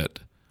is that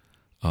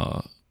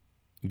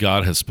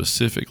God has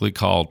specifically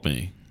called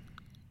me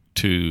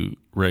to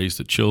raise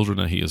the children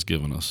that he has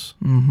given us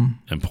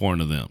and pour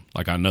into them.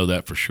 Like, I know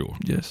that for sure.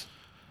 Yes.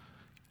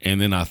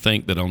 And then I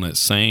think that on that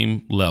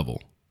same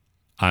level,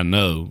 I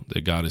know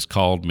that God has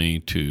called me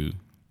to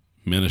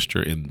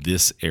minister in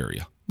this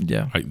area.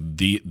 Yeah. Right?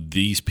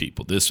 These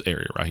people, this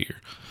area right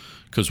here.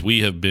 Because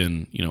we have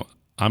been, you know,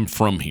 I'm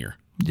from here.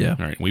 Yeah.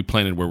 Right? We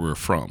planted where we're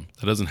from.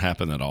 That doesn't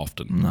happen that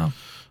often. No.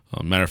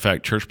 Matter of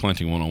fact, Church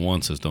Planting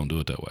 101 says don't do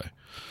it that way.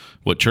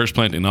 What church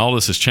planting, and all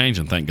this is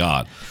changing, thank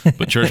God.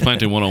 But Church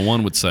Planting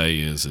 101 would say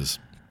is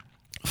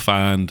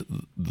find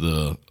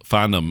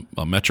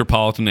a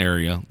metropolitan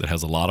area that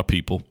has a lot of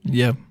people.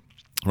 Yeah.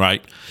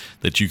 Right,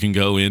 that you can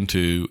go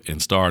into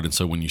and start, and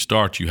so when you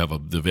start, you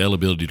have the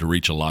availability to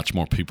reach a lot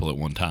more people at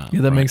one time.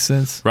 Yeah, that makes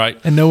sense. Right,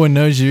 and no one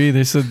knows you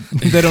either, so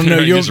they don't know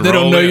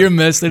your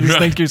mess. They just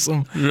think you're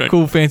some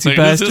cool, fancy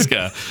pastor. Who's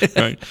this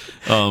guy? Right,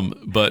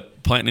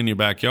 but planting in your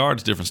backyard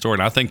is a different story,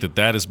 and I think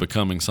that is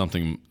becoming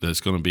something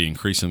that's going to be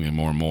increasingly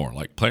more and more.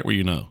 Like, plant where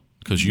you know,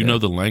 because you know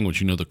the language,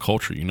 you know the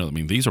culture, you know. I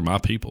mean, these are my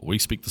people. We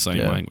speak the same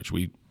language.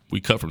 We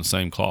cut from the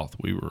same cloth.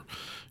 We were,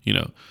 you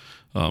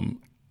know.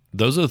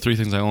 Those are the three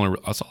things that's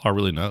all I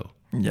really know.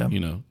 Yeah. You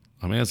know,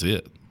 I mean, that's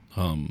it.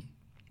 The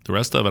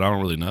rest of it, I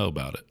don't really know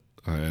about it.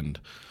 And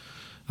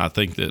I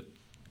think that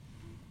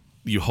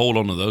you hold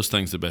on to those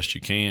things the best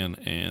you can.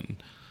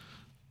 And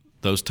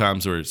those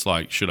times where it's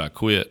like, should I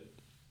quit?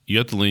 You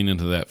have to lean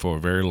into that for a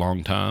very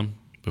long time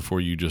before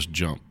you just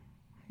jump.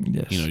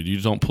 Yes. You know, you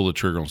don't pull the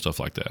trigger on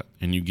stuff like that.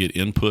 And you get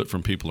input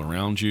from people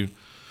around you.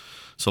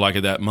 So like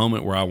at that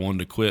moment where I wanted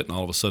to quit, and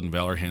all of a sudden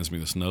Valerie hands me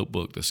this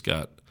notebook that's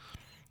got,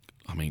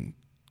 I mean,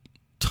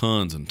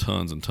 tons and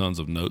tons and tons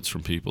of notes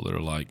from people that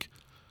are like,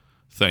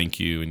 thank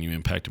you, and you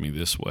impacted me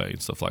this way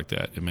and stuff like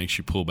that. It makes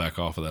you pull back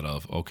off of that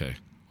okay,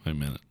 wait a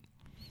minute.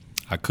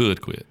 I could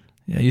quit.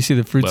 Yeah, you see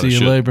the fruits of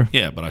your labor.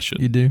 Yeah, but I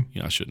shouldn't. You do.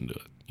 I shouldn't do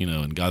it. You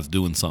know, and God's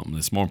doing something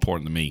that's more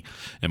important to me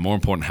and more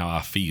important how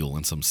I feel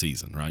in some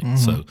season, right? Mm-hmm.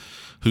 So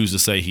who's to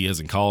say he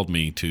hasn't called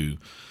me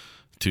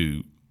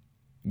to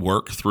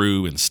work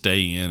through and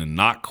stay in and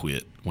not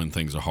quit when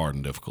things are hard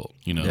and difficult,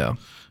 you know? Yeah.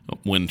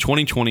 When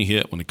 2020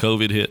 hit, when the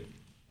COVID hit,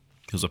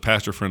 there was a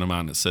pastor friend of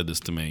mine that said this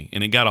to me,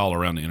 and it got all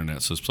around the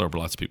internet, so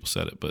lots of people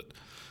said it. But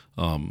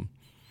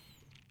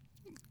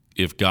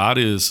if God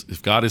is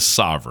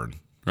sovereign,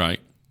 right?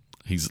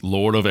 He's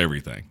Lord of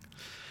everything,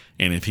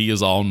 and if He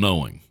is all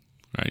knowing,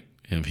 right?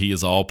 And if He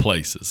is all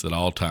places at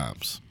all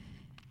times,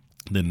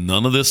 then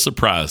none of this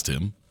surprised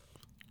Him,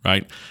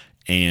 right?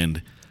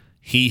 And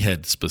He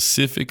had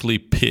specifically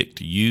picked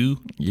you,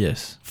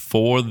 yes,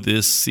 for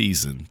this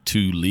season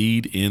to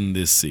lead in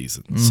this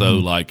season. Mm-hmm. So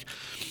like,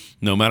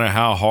 no matter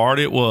how hard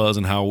it was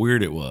and how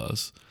weird it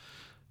was,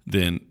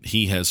 then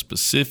He has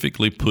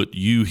specifically put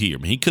you here.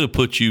 I mean, He could have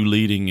put you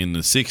leading in the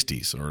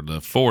 60s or the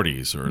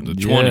 40s or the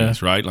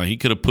 20s, right? Like He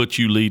could have put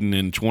you leading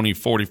in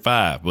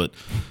 2045, but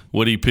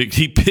what He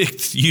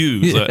picked you.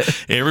 Yeah. So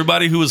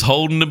everybody who was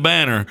holding the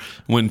banner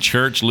when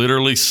church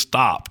literally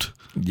stopped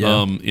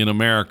in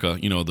America,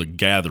 you know, the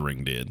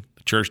gathering did.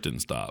 The church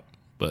didn't stop,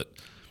 but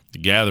the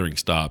gathering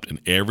stopped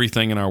and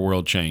everything in our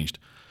world changed.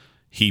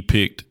 He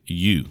picked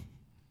you.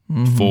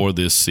 Mm-hmm. For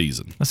this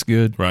season. That's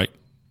good. Right?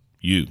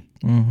 You.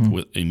 Mm-hmm.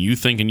 And you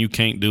thinking you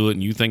can't do it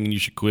and you thinking you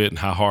should quit and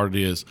how hard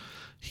it is,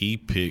 He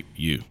picked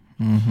you.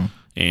 Mm-hmm.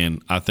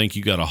 And I think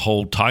you got to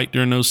hold tight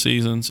during those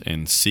seasons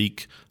and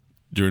seek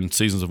during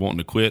seasons of wanting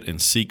to quit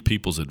and seek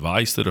people's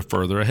advice that are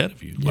further ahead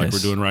of you, like we're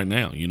doing right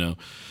now,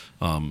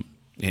 and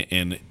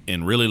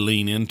really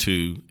lean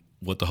into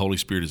what the Holy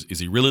Spirit is. Is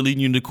he really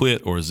leading you to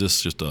quit, or is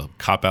this just a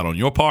cop out on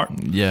your part?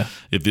 Yeah.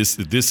 If this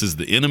is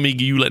the enemy,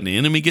 you letting the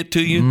enemy get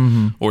to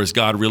you, or is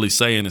God really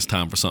saying it's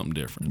time for something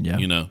different?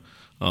 Yeah.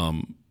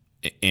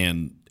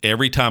 And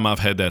every time I've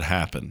had that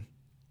happen,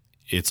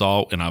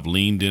 and I've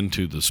leaned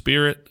into the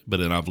Spirit, but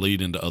then I've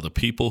leaned into other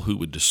people who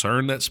would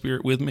discern that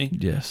Spirit with me.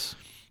 Yes.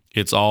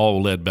 It's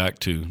all led back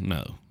to,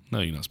 no,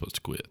 you're not supposed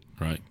to quit,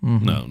 right?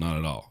 No, not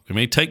at all. It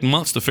may take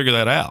months to figure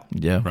that out,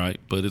 right?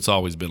 But it's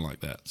always been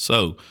like that.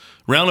 So,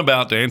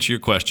 roundabout, to answer your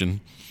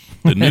question,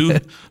 the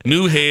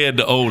new head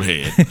to old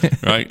head,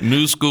 right?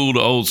 New school to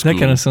old school. That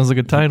kind of sounds like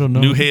a title,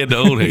 no? New head to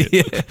old head.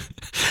 Yeah.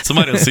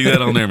 Somebody will see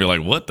that on there and be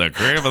like, what the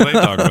crap are they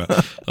talking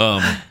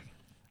about?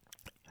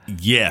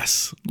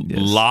 Yes,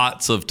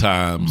 lots of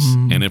times.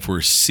 And if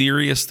we're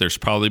serious, there's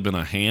probably been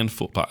a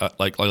handful,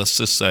 like let's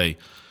just say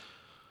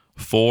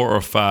 4 or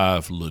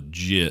 5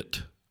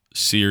 legit,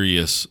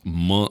 serious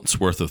months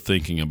worth of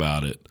thinking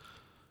about it.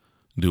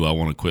 Do I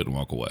want to quit and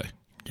walk away?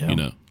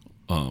 Yeah.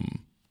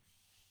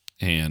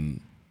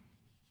 And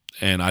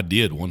I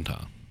did one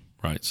time,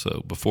 right?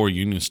 So before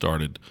union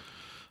started,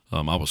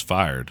 I was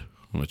fired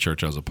from the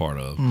church I was a part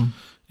of,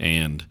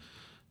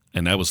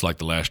 and that was like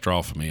the last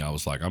straw for me. I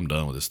was like, I'm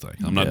done with this thing.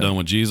 I'm not done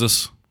with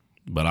Jesus,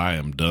 but I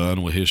am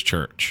done with his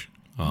church.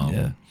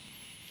 And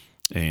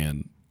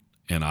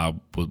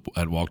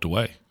I'd walked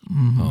away.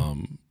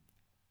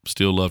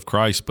 Still loved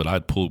Christ, but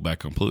I'd pulled back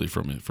completely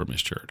from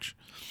his church.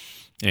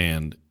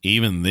 And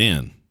even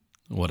then,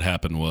 what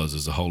happened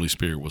was the Holy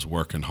Spirit was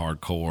working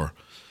hardcore,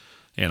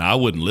 and I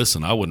wouldn't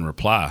listen. I wouldn't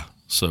reply.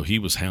 So he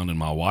was hounding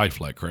my wife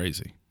like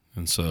crazy.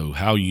 And so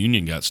how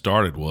union got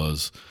started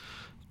was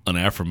an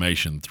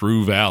affirmation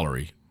through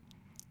Valerie,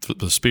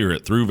 the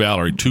Spirit through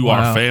Valerie to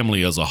our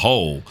family as a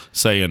whole,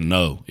 saying,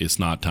 no, it's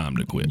not time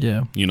to quit.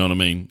 Yeah. You know what I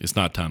mean? It's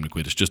not time to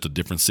quit. It's just a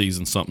different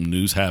season. Something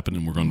new's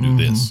happening. We're going to do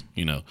this.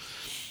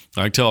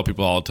 I tell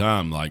people all the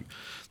time, like,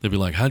 they'd be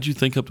like, how'd you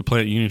think up to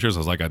plant Union Church? I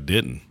was like, I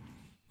didn't.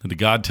 Did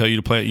God tell you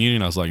to plant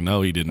Union? I was like,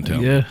 no, he didn't tell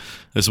me.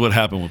 This is what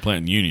happened with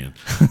planting Union.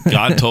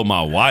 God told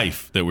my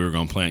wife that we were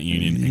going to plant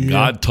Union, and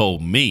God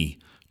told me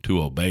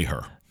to obey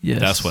her. Yes.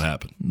 That's what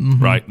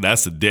happened, right?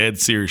 That's the dead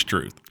serious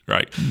truth,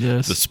 right?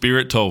 Yes. The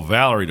Spirit told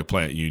Valerie to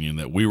plant Union,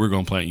 that we were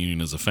going to plant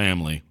Union as a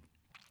family,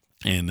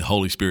 and the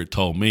Holy Spirit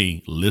told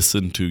me,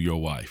 listen to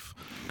your wife.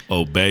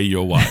 Obey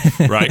your wife,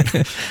 right?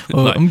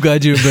 Well, I'm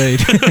glad you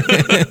obeyed.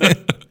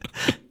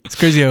 It's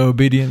crazy how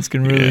obedience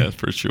can really... Yeah,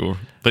 for sure.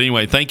 But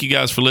anyway, thank you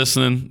guys for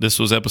listening. This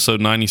was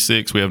episode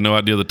 96. We have no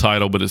idea the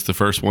title, but it's the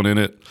first one in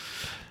it.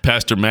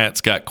 Pastor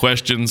Matt's got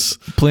questions.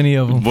 Plenty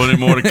of them. Plenty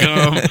more to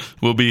come.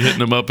 We'll be hitting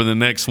them up in the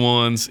next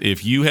ones.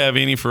 If you have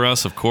any for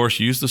us, of course,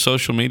 use the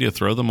social media.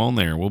 Throw them on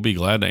there. We'll be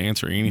glad to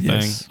answer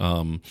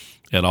anything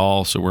at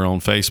all. So we're on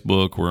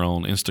Facebook. We're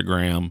on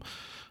Instagram.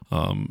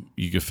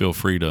 You can feel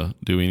free to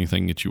do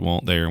anything that you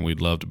want there, and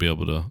we'd love to be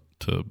able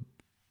to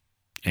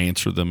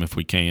answer them if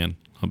we can.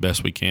 The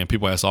best we can.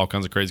 People ask all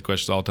kinds of crazy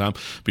questions all the time.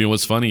 But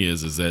what's funny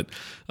is that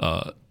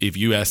if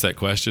you ask that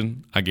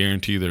question, I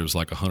guarantee there was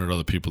like 100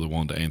 other people that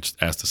wanted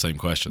to ask the same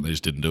question. They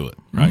just didn't do it,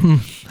 right?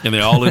 And they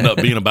all end up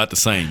being about the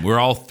same. We're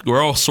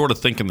all sort of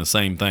thinking the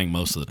same thing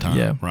most of the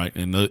time, right?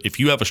 And if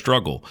you have a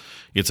struggle,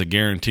 it's a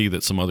guarantee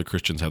that some other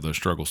Christians have those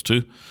struggles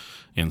too.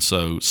 And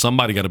so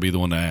somebody got to be the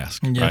one to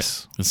ask,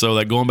 right? And so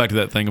that going back to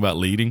that thing about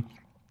leading,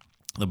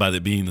 about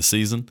it being the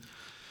season,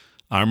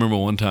 I remember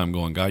one time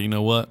going, God, you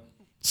know what?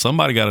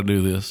 Somebody got to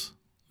do this.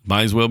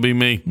 Might as well be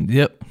me.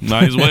 Yep.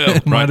 Might as well.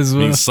 Right? Might as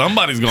well. I mean,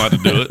 somebody's going to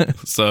have to do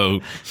it.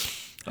 So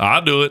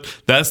I'll do it.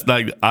 That's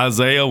like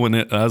Isaiah,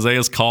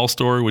 Isaiah's call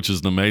story, which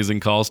is an amazing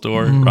call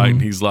story, right?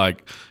 And he's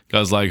like,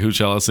 God's like, who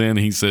shall I send?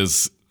 He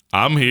says,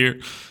 I'm here.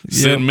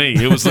 Send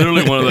me. It was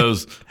literally one of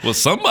those, well,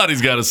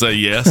 somebody's got to say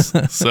yes.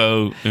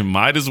 So it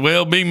might as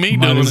well be me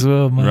doing it.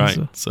 Right.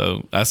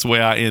 So that's the way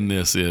I end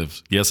this.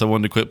 Yes, I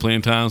wanted to quit plenty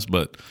of times,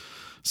 but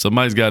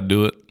somebody's got to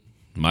do it.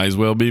 Might as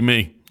well be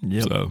me.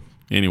 Yep. So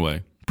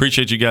anyway,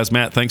 appreciate you guys.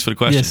 Matt, thanks for the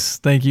questions. Yes,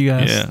 thank you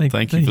guys. Yeah,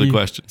 thank you for the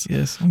questions.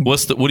 Yes.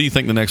 What do you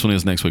think the next one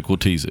is next week? We'll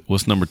tease it.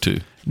 What's number 2?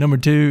 Number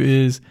 2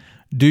 is,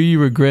 do you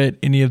regret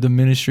any of the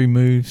ministry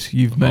moves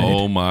you've made?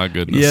 Oh my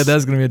goodness. Yeah,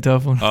 that's going to be a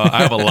tough one.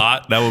 I have a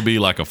lot. That would be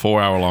like a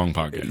 4-hour long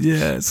podcast.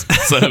 Yes.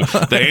 So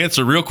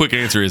the real quick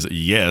answer is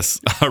yes.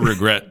 I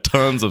regret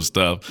tons of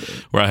stuff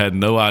where I had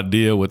no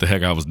idea what the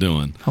heck I was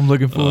doing. I'm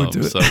looking forward to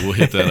it. So we'll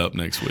hit that up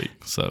next week.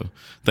 So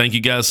thank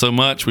you guys so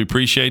much. We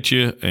appreciate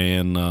you.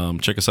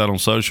 And check us out on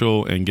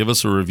social and give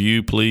us a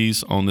review,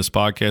 please, on this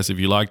podcast if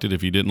you liked it.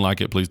 If you didn't like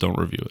it, please don't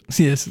review it.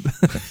 Yes.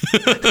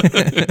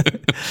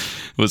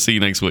 We'll see you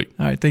next week.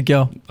 All right. Thank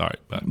y'all. All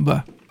right. Bye.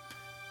 Bye.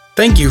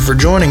 Thank you for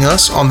joining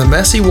us on the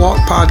Messy Walk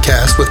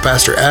podcast with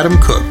Pastor Adam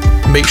Cook.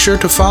 Make sure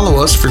to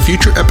follow us for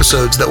future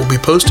episodes that will be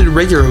posted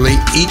regularly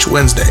each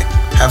Wednesday.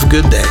 Have a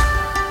good day.